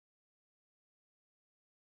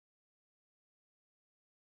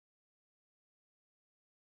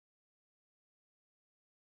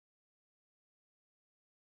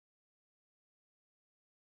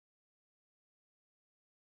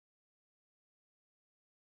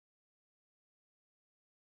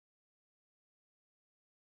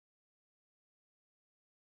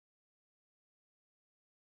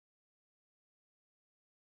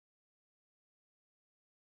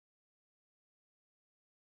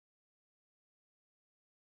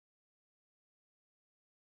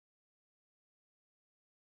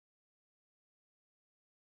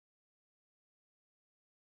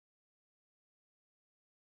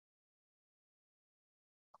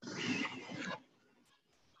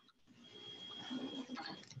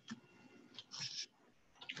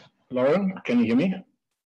Lauren, can you hear me?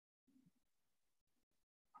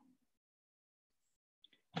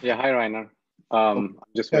 Yeah, hi, Rainer. I'm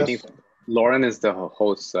just waiting. Lauren is the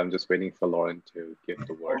host, so I'm just waiting for Lauren to give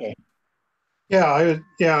the word. Okay. Yeah,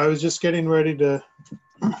 I was just getting ready to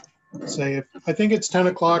say, I think it's 10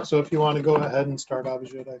 o'clock, so if you want to go ahead and start,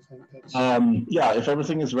 Abhijit, I think that's... Yeah, if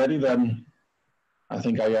everything is ready, then I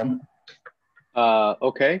think I am.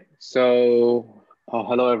 Okay, so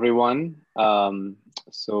hello, everyone.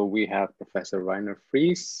 So we have Professor Rainer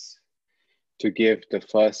Fries to give the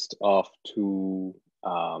first of two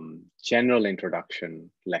general introduction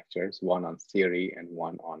lectures, one on theory and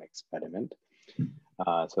one on experiment.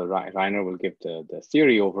 So Rainer will give the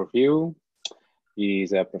theory overview.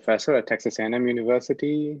 He's a professor at Texas A&M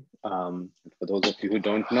University. For those of you who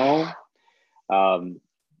don't know,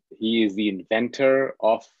 he is the inventor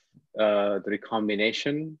of the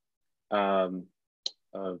recombination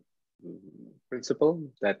principle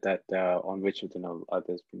that on which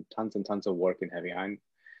there's been tons and tons of work in heavy ion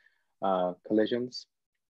collisions.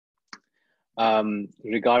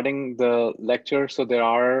 Regarding the lecture, so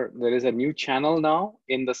there is a new channel now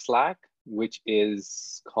in the Slack, which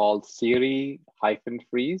is called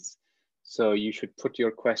Theory-Freeze. So you should put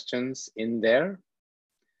your questions in there.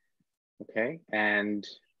 Okay, and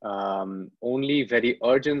only very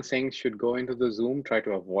urgent things should go into the Zoom. Try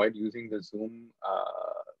to avoid using the Zoom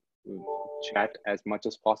chat as much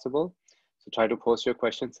as possible. So try to post your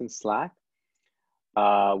questions in Slack.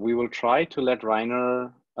 We will try to let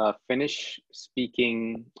Rainer finish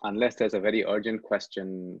speaking unless there's a very urgent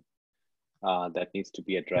question that needs to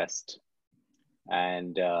be addressed.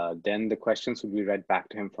 And then the questions will be read back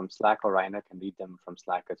to him from Slack, or Rainer can read them from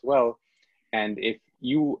Slack as well. And if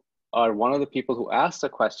you are one of the people who asked a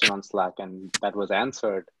question on Slack and that was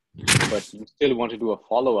answered, but you still want to do a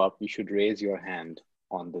follow-up, you should raise your hand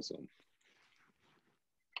on the Zoom.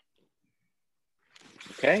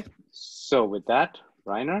 Okay, so with that,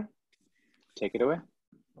 Rainer, take it away.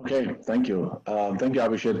 Okay, thank you. Thank you,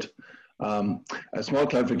 Abhijit. A small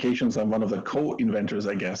clarification, I'm one of the co-inventors,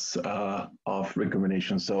 I guess, of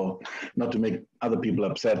recombination, so not to make other people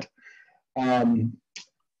upset.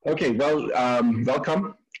 Okay, well,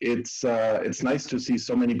 welcome. It's nice to see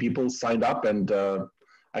so many people signed up and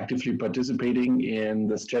actively participating in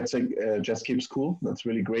this JETSCAPE school. That's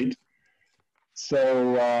really great.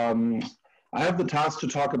 So I have the task to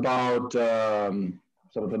talk about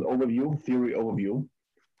sort of an overview, theory overview,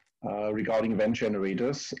 regarding event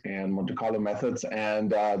generators and Monte Carlo methods.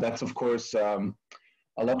 And that's, of course, a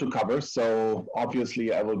lot to cover. So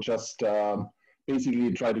obviously, I will just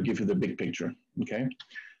basically try to give you the big picture, okay?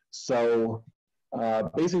 So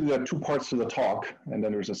basically, there are two parts to the talk, and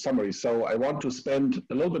then there's a summary. So I want to spend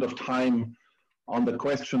a little bit of time on the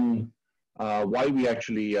question why we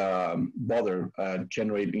actually bother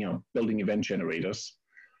building event generators.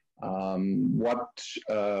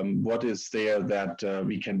 What is there that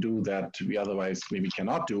we can do that we otherwise maybe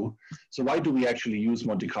cannot do? So why do we actually use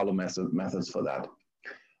Monte Carlo methods for that?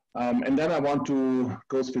 And then I want to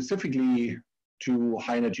go specifically to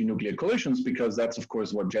high energy nuclear collisions, because that's of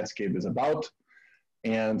course what JETSCAPE is about,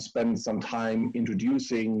 and spend some time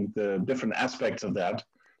introducing the different aspects of that.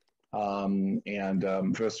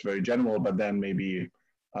 First very general, but then maybe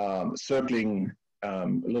circling a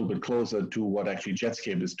little bit closer to what actually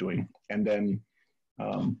JETSCAPE is doing. And then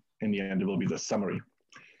in the end, it will be the summary.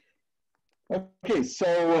 Okay,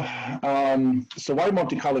 so why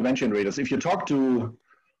Monte Carlo event generators? If you talk to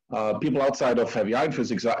people outside of heavy ion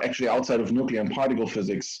physics, actually outside of nuclear and particle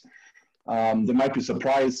physics, they might be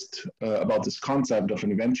surprised about this concept of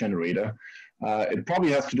an event generator. It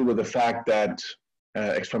probably has to do with the fact that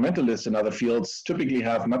experimentalists in other fields typically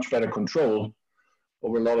have much better control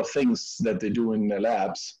over a lot of things that they do in their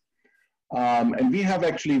labs. And we have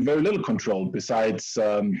actually very little control besides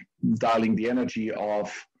dialing the energy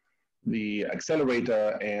of the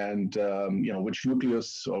accelerator and which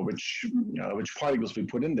nucleus or which particles we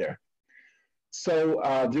put in there. So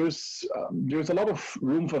there's a lot of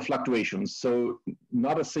room for fluctuations. So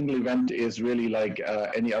not a single event is really like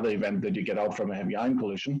any other event that you get out from a heavy ion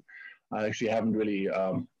collision. I actually haven't really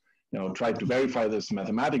tried to verify this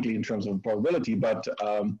mathematically in terms of probability, but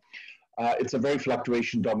it's a very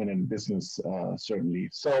fluctuation dominant business, certainly.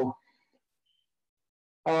 So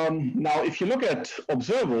now if you look at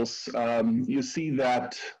observables, you see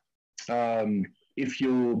that if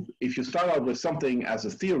you start out with something as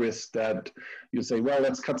a theorist that you say, well,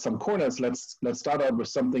 let's cut some corners, let's start out with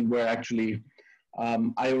something where actually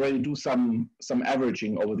I already do some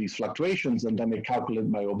averaging over these fluctuations, and then I calculate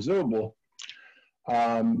my observable,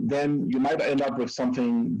 then you might end up with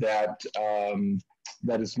something that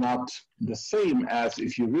that is not the same as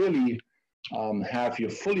if you really have your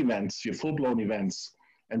full events, your full-blown events,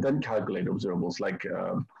 and then calculate observables like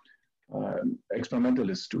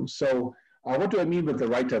experimentalists do. So what do I mean with the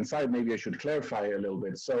right-hand side? Maybe I should clarify a little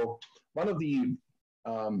bit. So one of the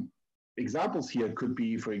examples here could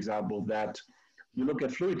be, for example, that you look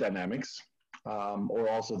at fluid dynamics, or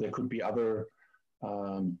also there could be other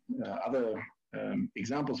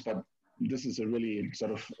examples, but this is a really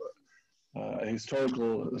sort of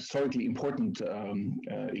historically important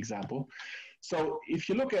example. So if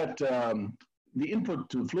you look at the input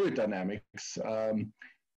to fluid dynamics,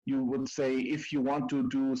 you would say if you want to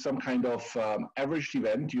do some kind of averaged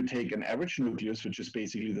event, you take an average nucleus, which is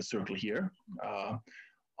basically the circle here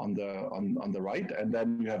on the right, and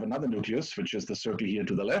then you have another nucleus, which is the circle here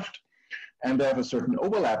to the left, and they have a certain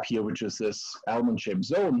overlap here, which is this almond-shaped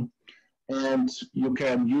zone. And you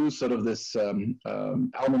can use sort of this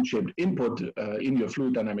almond-shaped input in your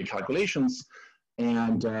fluid dynamic calculations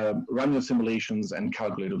and run your simulations and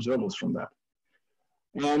calculate observables from that.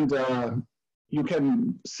 And you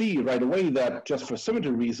can see right away that just for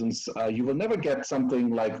symmetry reasons, you will never get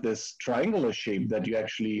something like this triangular shape that you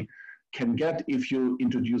actually can get if you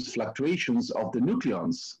introduce fluctuations of the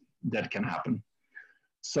nucleons that can happen.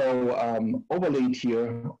 So overlaid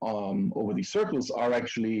here over these circles are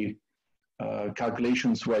actually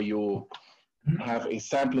calculations where you have a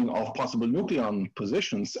sampling of possible nucleon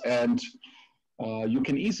positions, and you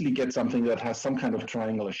can easily get something that has some kind of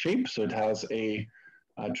triangular shape. So it has a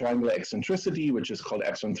triangular eccentricity, which is called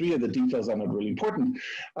epsilon 3. The details are not really important.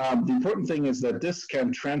 The important thing is that this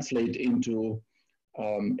can translate into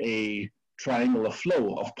a triangular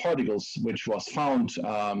flow of particles, which was found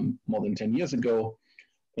more than 10 years ago.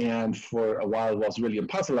 And for a while was really a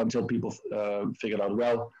puzzle until people figured out,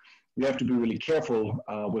 well, we have to be really careful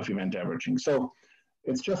with event averaging. So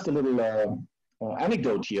it's just a little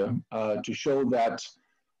anecdote here to show that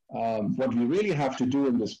what we really have to do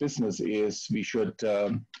in this business is we should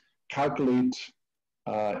calculate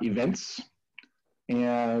events,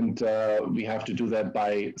 and we have to do that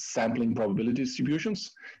by sampling probability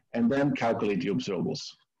distributions and then calculate the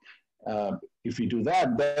observables. If we do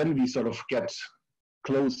that, then we sort of get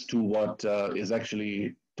close to what is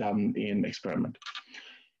actually done in experiment.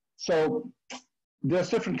 So there's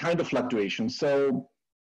different kind of fluctuations. So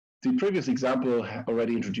the previous example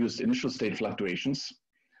already introduced initial state fluctuations.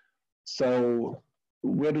 So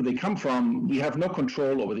where do they come from? We have no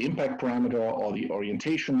control over the impact parameter or the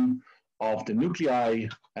orientation of the nuclei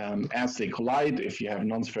as they collide if you have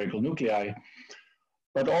non-spherical nuclei.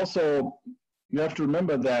 But also you have to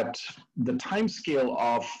remember that the time scale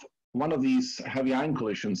of one of these heavy ion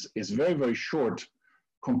collisions is very, very short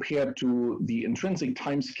compared to the intrinsic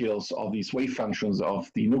timescales of these wave functions of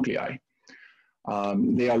the nuclei.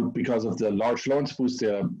 They are, because of the large Lorentz boost,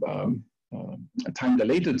 they're time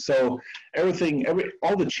dilated. So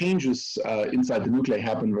all the changes inside the nuclei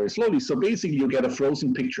happen very slowly. So basically you get a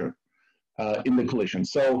frozen picture in the collision.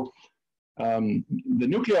 So the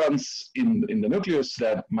nucleons in the nucleus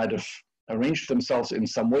that might have arranged themselves in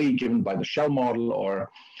some way given by the shell model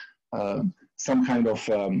or some kind of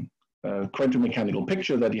quantum mechanical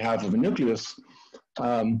picture that you have of a nucleus,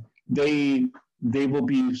 they will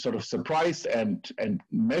be sort of surprised and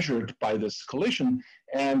measured by this collision,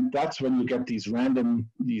 and that's when you get these randomly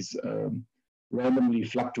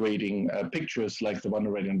fluctuating pictures like the one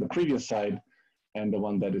already on the previous slide and the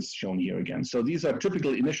one that is shown here again. So these are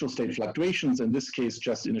typical initial state fluctuations, in this case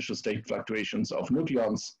just initial state fluctuations of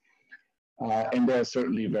nucleons, and they're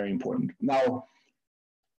certainly very important. Now,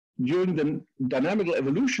 during the dynamical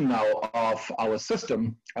evolution now of our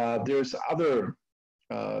system, there's other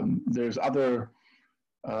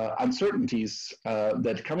uncertainties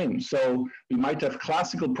that come in. So we might have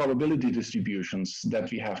classical probability distributions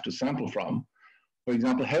that we have to sample from. For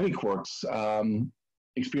example, heavy quarks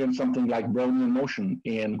experience something like Brownian motion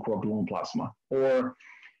in quark-gluon plasma. Or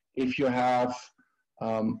if you have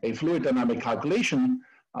a fluid dynamic calculation,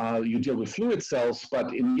 you deal with fluid cells,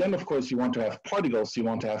 but in the end, of course, you want to have particles, you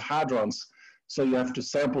want to have hadrons, so you have to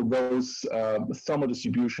sample those thermal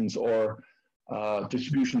distributions or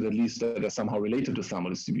distributions at least that are somehow related to thermal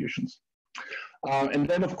distributions. And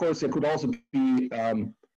then, of course, there could also be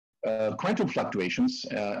quantum fluctuations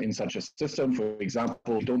in such a system. For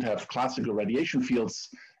example, we don't have classical radiation fields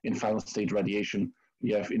in final state radiation.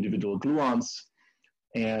 We have individual gluons,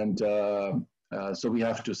 and so we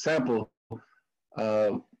have to sample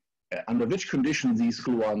under which condition these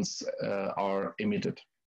gluons are emitted.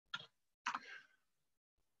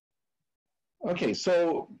 Okay,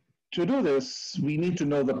 so to do this, we need to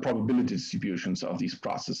know the probability distributions of these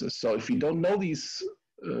processes. So if we don't know these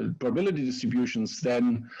probability distributions,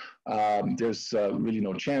 then there's really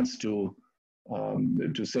no chance to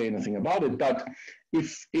say anything about it. But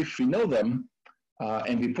if we know them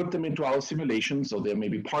and we put them into our simulations, or they may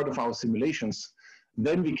be part of our simulations,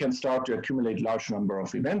 then we can start to accumulate large number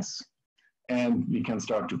of events, and we can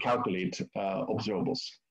start to calculate observables.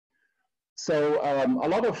 So a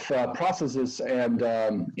lot of processes, and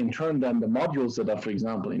in turn then the modules that are, for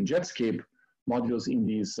example, in JETSCAPE, modules in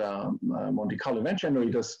these Monte Carlo event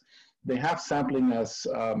generators, they have sampling as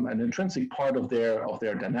an intrinsic part of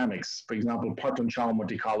their dynamics. For example, Parton-Chow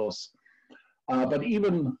Monte Carlos, but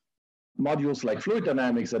even modules like fluid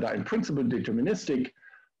dynamics that are in principle deterministic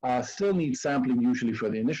still need sampling, usually for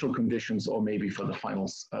the initial conditions or maybe for the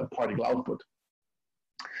final particle output.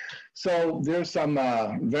 So there's some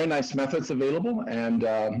very nice methods available, and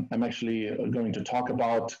I'm actually going to talk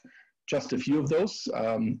about just a few of those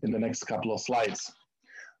in the next couple of slides.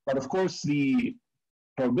 But of course, the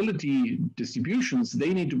probability distributions,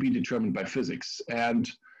 they need to be determined by physics. And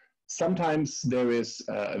sometimes there is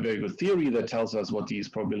a very good theory that tells us what these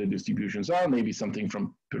probability distributions are, maybe something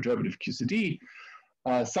from perturbative QCD.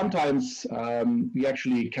 Sometimes we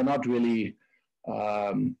actually cannot really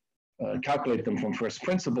calculate them from first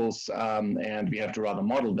principles, and we have to rather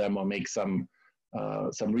model them or make some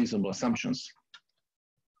reasonable assumptions.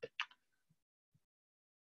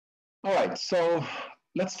 All right, so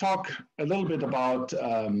let's talk a little bit about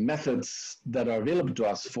methods that are available to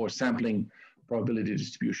us for sampling probability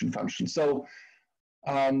distribution functions. So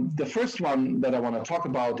the first one that I want to talk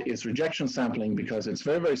about is rejection sampling, because it's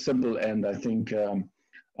very, very simple, and I think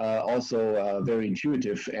also very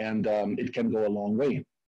intuitive, and it can go a long way.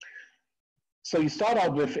 So you start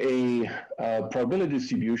out with a probability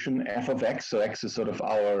distribution, f of x, so x is sort of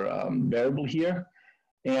our variable here,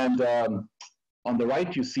 and on the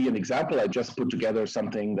right you see an example. I just put together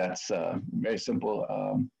something that's very simple,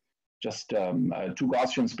 just two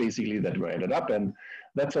Gaussians basically that were added up, and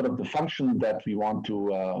that's sort of the function that we want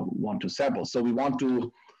to sample. So we want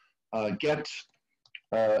to get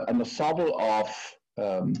an ensemble of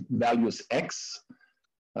values x,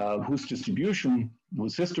 whose distribution,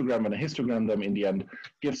 whose histogram and a histogram them in the end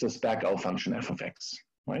gives us back our function f of x,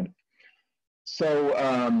 right? So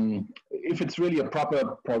if it's really a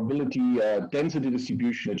proper probability density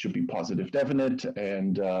distribution, it should be positive definite,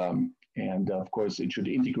 and of course it should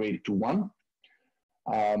integrate to 1.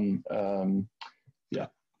 Yeah.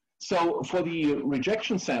 So for the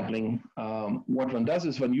rejection sampling, what one does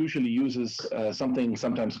is one usually uses something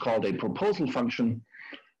sometimes called a proposal function.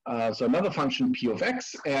 So another function p of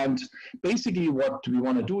x, and basically what we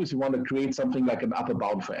want to do is we want to create something like an upper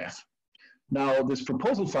bound for f. Now this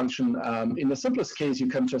proposal function, in the simplest case, you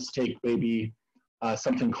can just take maybe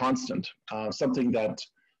something constant, something that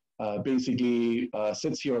basically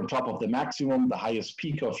sits here on top of the maximum, the highest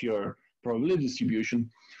peak of your probability distribution.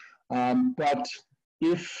 But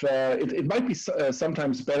if it might be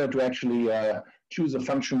sometimes better to actually choose a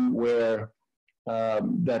function where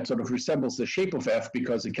that sort of resembles the shape of f,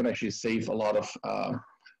 because it can actually save a lot of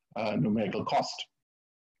numerical cost.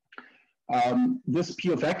 This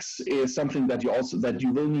p of x is something that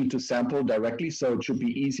you will need to sample directly, so it should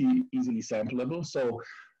be easily sampleable. So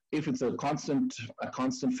if it's a constant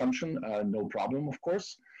function, no problem, of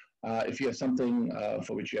course. If you have something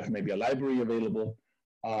for which you have maybe a library available,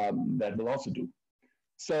 that will also do.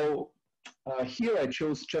 So here I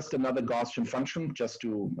chose just another Gaussian function just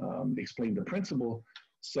to explain the principle.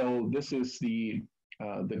 So this is the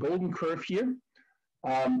golden curve here.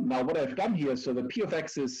 Now what I've done here, so the p of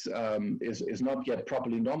x is not yet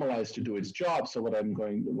properly normalized to do its job. So what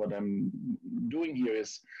I'm doing here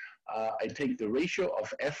is I take the ratio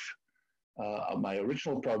of f of my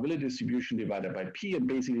original probability distribution divided by p, and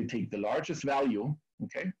basically take the largest value,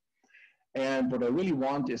 okay? And what I really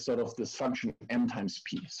want is sort of this function m times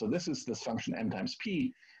p. So this is this function m times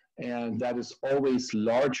p, and that is always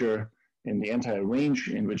larger in the entire range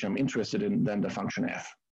in which I'm interested in than the function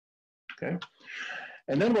f, okay?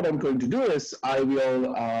 And then what I'm going to do is I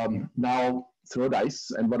will now throw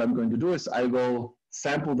dice, and what I'm going to do is I will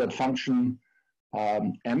sample that function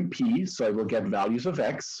mp, so I will get values of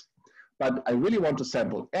x, but I really want to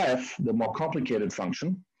sample f, the more complicated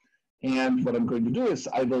function. And what I'm going to do is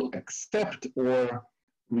I will accept or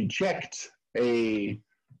reject a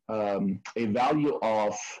value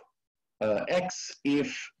of x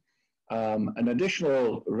if an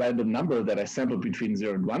additional random number that I sampled between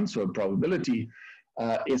 0 and 1, so a probability,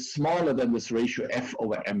 is smaller than this ratio f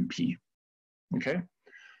over mp, okay?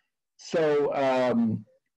 So,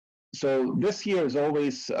 so this here is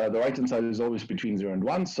always, the right-hand side is always between 0 and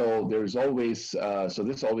 1, so there's always, so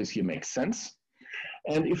this always here makes sense.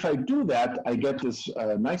 And if I do that, I get this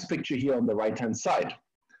nice picture here on the right-hand side.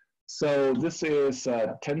 So this is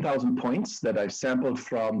 10,000 points that I've sampled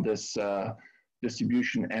from this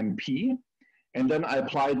distribution MP. And then I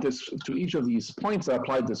applied this to each of these points. I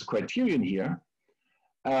applied this criterion here.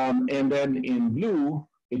 And then in blue,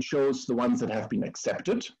 it shows the ones that have been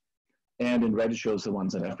accepted. And in red, it shows the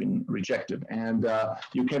ones that have been rejected. And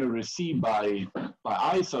you can really see by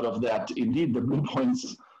eye sort of that indeed the blue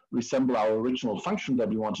points resemble our original function that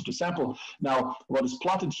we wanted to sample. Now, what is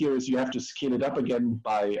plotted here is you have to scale it up again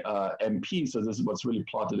by MP. So this is what's really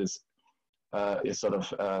plotted is sort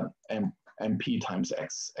of MP times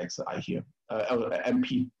xi here,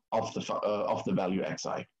 MP of the value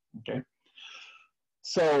xi. Okay.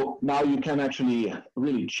 So now you can actually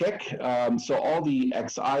really check. So all the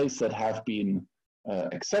xi's that have been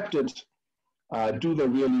accepted, do they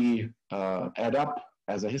really add up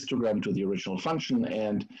as a histogram to the original function?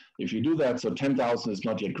 And if you do that, so 10,000 is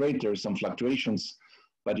not yet great. There are some fluctuations,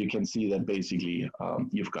 but you can see that basically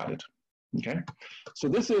you've got it. Okay. So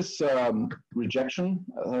this is rejection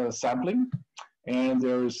sampling, and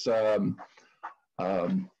there's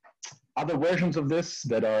other versions of this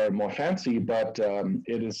that are more fancy, but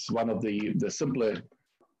it is one of the simpler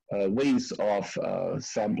ways of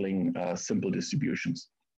sampling simple distributions.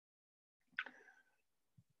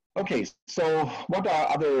 Okay, so what are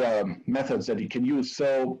other methods that you can use?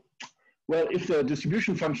 So, well, if the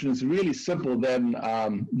distribution function is really simple, then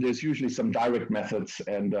there's usually some direct methods,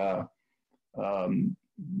 and I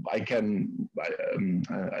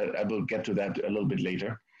will get to that a little bit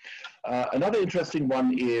later. Another interesting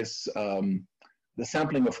one is the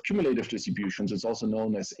sampling of cumulative distributions. It's also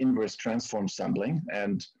known as inverse transform sampling.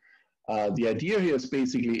 And the idea here is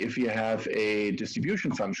basically if you have a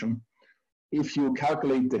distribution function, if you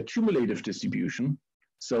calculate the cumulative distribution,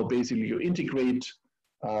 so basically you integrate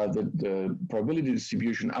the probability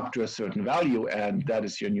distribution up to a certain value, and that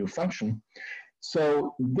is your new function.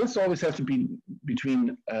 So this always has to be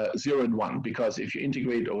between 0 and 1, because if you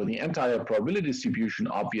integrate over the entire probability distribution,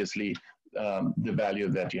 obviously the value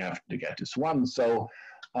that you have to get is 1. So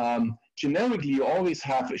generically, you always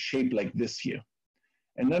have a shape like this here.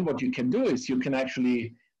 And then what you can do is you can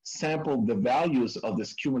actually sample the values of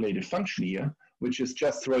this cumulative function here, which is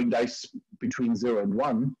just throwing dice between 0 and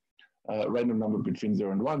 1, random number between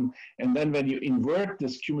 0 and 1. And then when you invert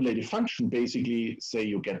this cumulative function, basically say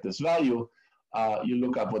you get this value, you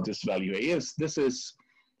look up what this value is. This is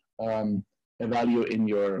a value in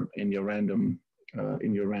your random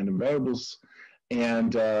variables,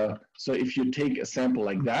 and so if you take a sample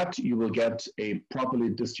like that, you will get a properly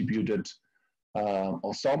distributed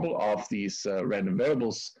ensemble of these random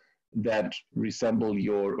variables that resemble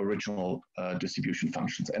your original distribution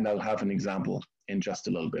functions. And I'll have an example in just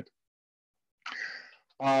a little bit.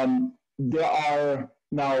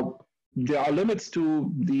 There are limits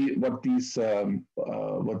to what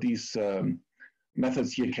these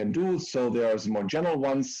methods here can do. So there are more general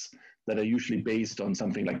ones that are usually based on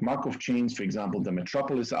something like Markov chains, for example, the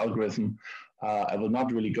Metropolis algorithm. I will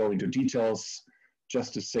not really go into details,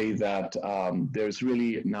 just to say that there's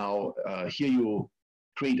really now here you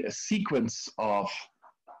create a sequence of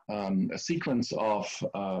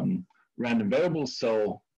random variables.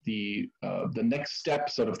 So the next step,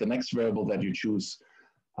 sort of the next variable that you choose,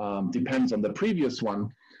 depends on the previous one,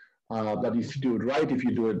 but if you do it right, if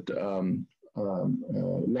you do it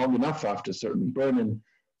long enough after a certain burn-in,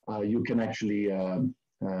 you can actually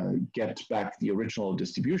get back the original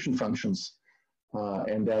distribution functions,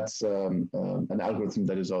 and that's an algorithm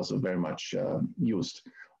that is also very much used.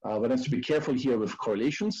 One has to be careful here with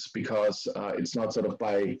correlations, because it's not sort of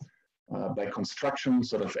by construction,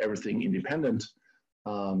 sort of everything independent,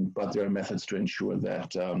 but there are methods to ensure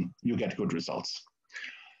that you get good results.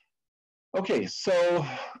 Okay, so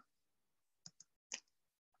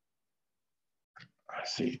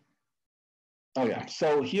let's see. Oh yeah,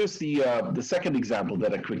 so here's the second example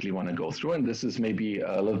that I quickly want to go through, and this is maybe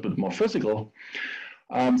a little bit more physical.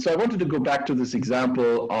 So I wanted to go back to this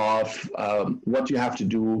example of what you have to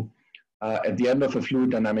do at the end of a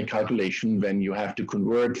fluid dynamic calculation when you have to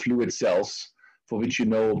convert fluid cells, for which you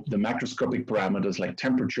know the macroscopic parameters like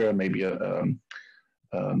temperature, maybe a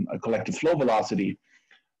collective flow velocity.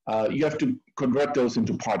 You have to convert those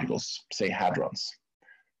into particles, say hadrons.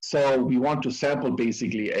 So we want to sample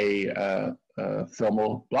basically a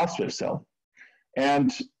thermal blast wave cell.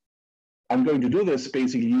 And I'm going to do this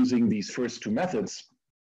basically using these first two methods.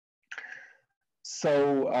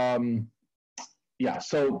 So yeah,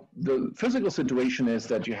 so the physical situation is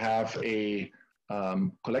that you have a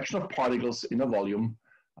collection of particles in a volume.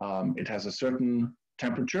 It has a certain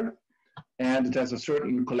temperature, and it has a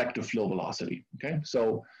certain collective flow velocity, okay?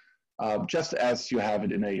 So just as you have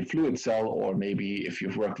it in a fluid cell, or maybe if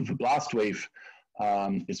you've worked with a blast wave,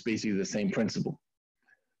 it's basically the same principle.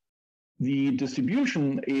 The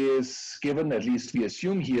distribution is given, at least we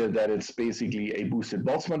assume here, that it's basically a boosted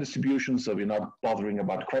Boltzmann distribution, so we're not bothering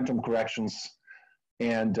about quantum corrections,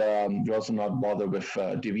 and we're also not bothered with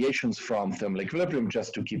deviations from thermal equilibrium,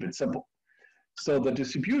 just to keep it simple. So the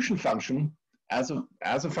distribution function, as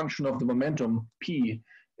a function of the momentum, P,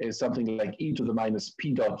 is something like e to the minus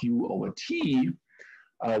P dot U over T,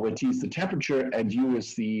 where T is the temperature and U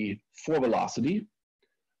is the force velocity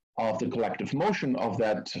of the collective motion of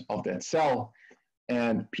that cell,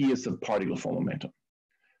 and P is the particle form momentum.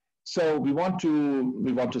 So we want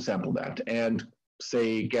to sample that and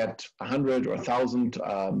say get 100 or 1,000,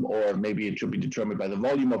 or maybe it should be determined by the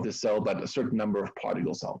volume of the cell, but a certain number of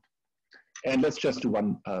particles out. And let's just do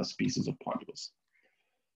one species of particles.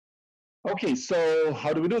 Okay, so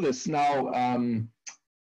how do we do this? Now,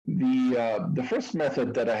 the first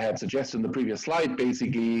method that I had suggested in the previous slide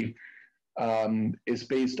basically is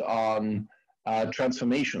based on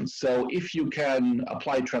transformations. So if you can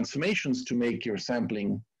apply transformations to make your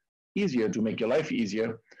sampling easier, to make your life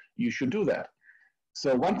easier, you should do that.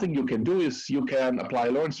 So one thing you can do is you can apply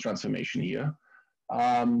a Lorentz transformation here,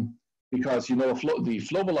 because you know the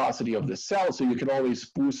flow velocity of the cell, so you can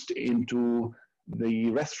always boost into the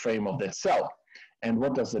rest frame of that cell. And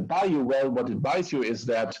what does it buy you? Well, what it buys you is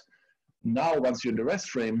that now once you're in the rest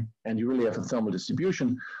frame and you really have a thermal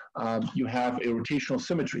distribution, you have a rotational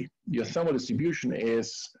symmetry. Your thermal distribution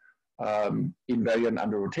is invariant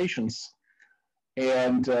under rotations,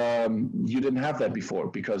 and you didn't have that before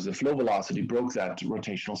because the flow velocity broke that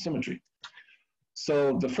rotational symmetry.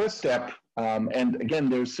 So the first step, and again,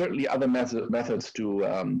 there's certainly other methods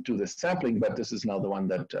to this sampling, but this is now the one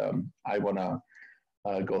that I want to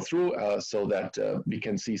go through so that we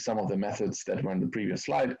can see some of the methods that were in the previous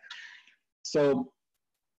slide. So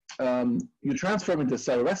you transform into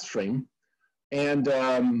cell rest frame, and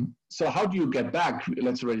so how do you get back?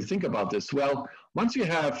 Let's already think about this. Well, once you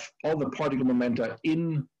have all the particle momenta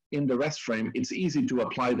in the rest frame, it's easy to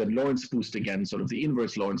apply the Lorentz boost again, sort of the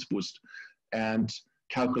inverse Lorentz boost, and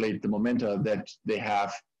calculate the momenta that they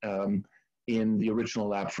have in the original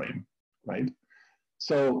lab frame, right?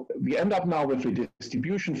 So we end up now with a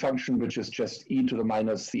distribution function, which is just e to the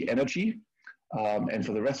minus the energy. And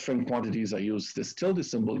for the rest frame quantities, I use this tilde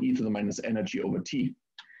symbol, e to the minus energy over t.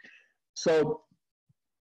 So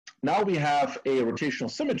now we have a rotational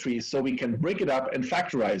symmetry, so we can break it up and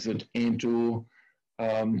factorize it into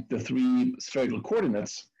the three spherical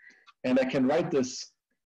coordinates. And I can write this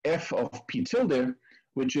f of p tilde,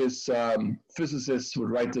 which is, physicists would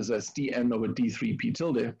write this as dn over d3 p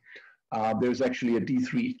tilde. There's actually a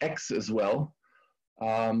d3x as well,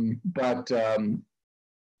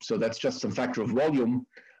 so that's just some factor of volume,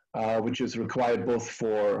 which is required both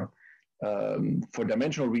for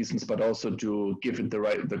dimensional reasons, but also to give it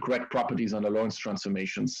the correct properties under Lorentz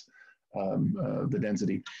transformations, the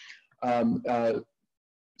density.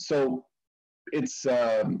 So it's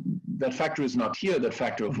that factor is not here, that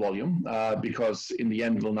factor of volume, because in the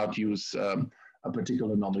end we'll not use a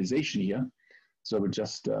particular normalization here. So we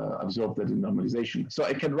just absorb that in normalization. So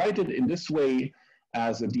I can write it in this way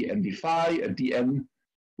as a dn d phi, a dn.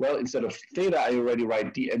 Well, instead of theta, I already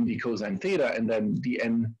write dn d cosine theta and then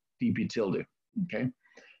dn dp tilde, okay?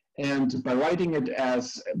 And by writing it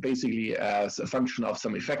as basically as a function of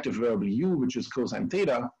some effective variable u, which is cosine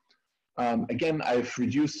theta, again, I've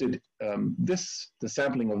reduced it, the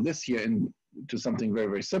sampling of this here into something very,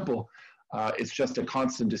 very simple. It's just a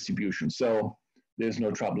constant distribution, so there's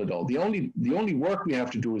no trouble at all. The only work we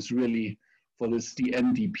have to do is really for this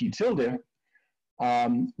dn dp tilde,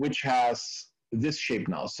 which has this shape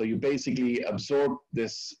now. So you basically absorb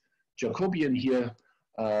this Jacobian here,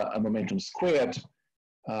 a momentum squared,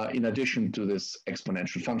 in addition to this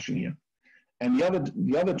exponential function here. And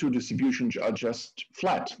the other two distributions are just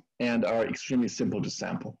flat and are extremely simple to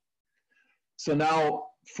sample. So now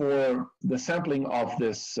for the sampling of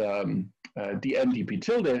this dn dp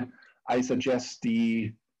tilde, I suggest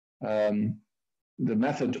the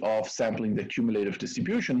method of sampling the cumulative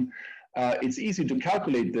distribution. It's easy to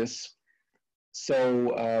calculate this. So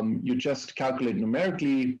you just calculate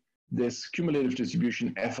numerically this cumulative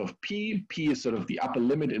distribution f of p. P is sort of the upper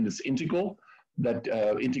limit in this integral, that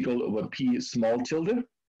integral over p small tilde.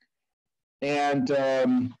 And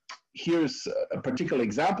here's a particular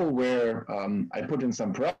example where I put in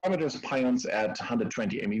some parameters, pions at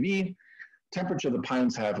 120 MeV. Temperature, the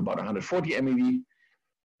pions have about 140 MeV.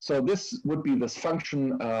 So this would be this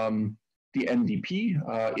function, the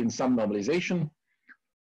NDP, in some normalization.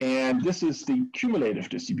 And this is the cumulative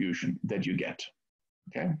distribution that you get.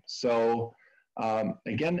 Okay, so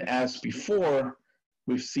again, as before,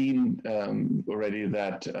 we've seen already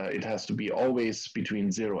that it has to be always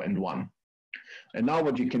between 0 and 1. And now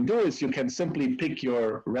what you can do is you can simply pick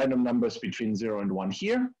your random numbers between 0 and 1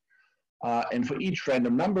 here. And for each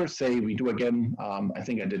random number, say we do again, I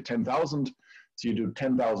think I did 10,000. So you do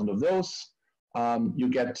 10,000 of those. You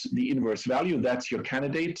get the inverse value. That's your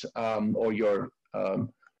candidate or your,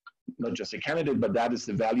 not just a candidate, but that is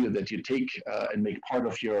the value that you take and make part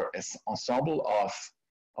of your ensemble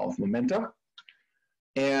of momenta.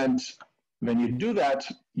 And when you do that,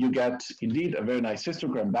 you get indeed a very nice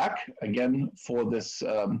histogram back, again, for this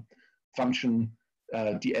function,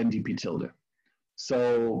 dn dp tilde.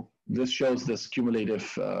 So this shows this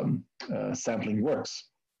cumulative sampling works.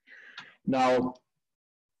 Now,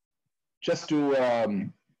 just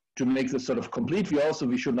to make this sort of complete,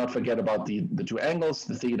 we should not forget about the two angles,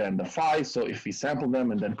 the theta and the phi. So if we sample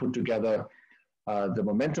them and then put together the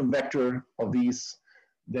momentum vector of these,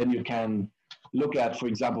 then you can look at, for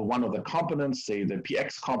example, one of the components, say the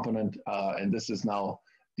px component, and this is now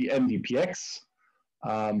the mdpx,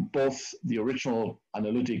 both the original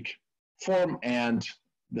analytic form and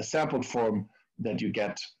the sampled form that you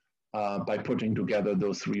get by putting together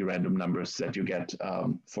those three random numbers that you get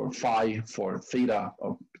for phi, for theta,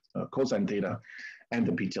 or cosine theta, and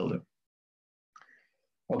the p tilde.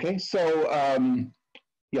 Okay, so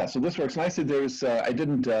yeah, so this works nicely. There's, I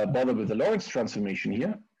didn't bother with the Lorentz transformation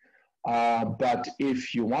here, but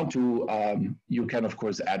if you want to, you can of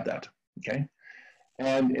course add that, okay?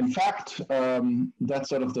 And in fact, that's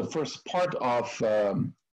sort of the first part of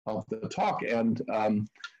the talk, and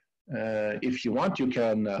if you want, you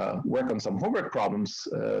can work on some homework problems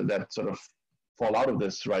that sort of fall out of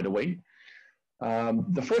this right away.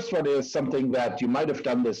 The first one is something that you might have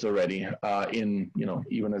done this already in,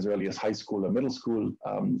 even as early as high school or middle school.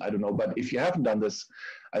 I don't know, but if you haven't done this,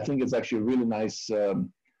 I think it's actually a really nice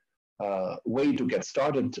way to get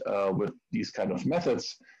started with these kind of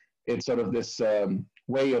methods. It's sort of this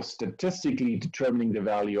way of statistically determining the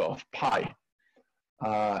value of pi.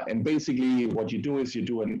 And basically what you do is you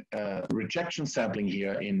do a rejection sampling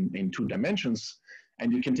here in 2 dimensions,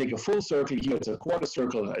 and you can take a full circle here, it's a quarter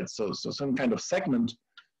circle, it's so some kind of segment,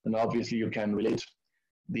 and obviously you can relate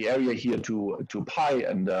the area here to pi,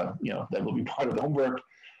 and that will be part of the homework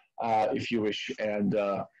if you wish, and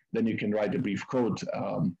then you can write a brief code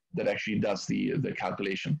that actually does the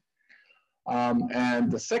calculation.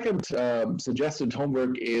 And the second suggested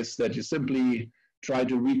homework is that you simply try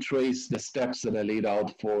to retrace the steps that I laid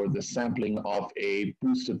out for the sampling of a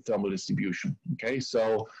boosted thermal distribution. Okay,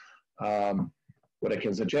 so what I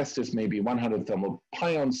can suggest is maybe 100 thermal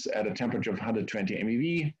pions at a temperature of 120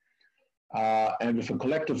 MeV and with a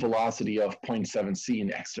collective velocity of 0.7 c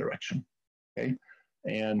in x direction. Okay,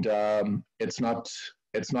 and it's not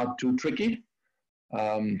too tricky.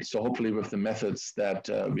 So hopefully with the methods that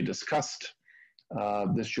we discussed,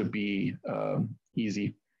 this should be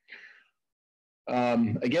easy.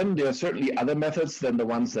 Again, there are certainly other methods than the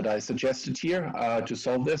ones that I suggested here to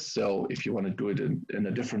solve this. So if you want to do it in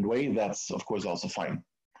a different way, that's of course also fine.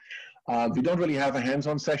 We don't really have a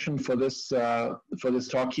hands-on session for this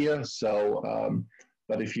talk here. So,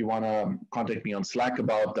 but if you want to contact me on Slack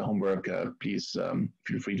about the homework, please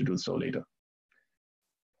feel free to do so later.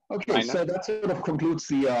 Okay, so that sort of concludes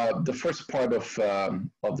the first part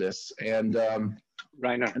of this. And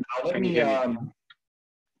Rainer, let me.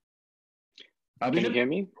 Can you hear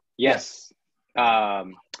me? Yes.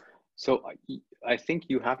 So I think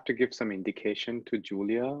you have to give some indication to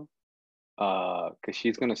Julia because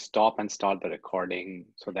she's going to stop and start the recording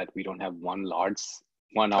so that we don't have one large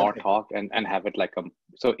 1 hour talk and have it like a.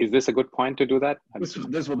 So is this a good point to do that?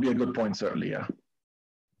 This would be a good point, certainly, yeah.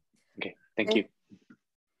 Okay, thank you.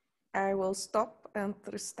 I will stop and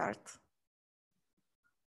restart.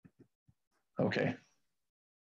 Okay.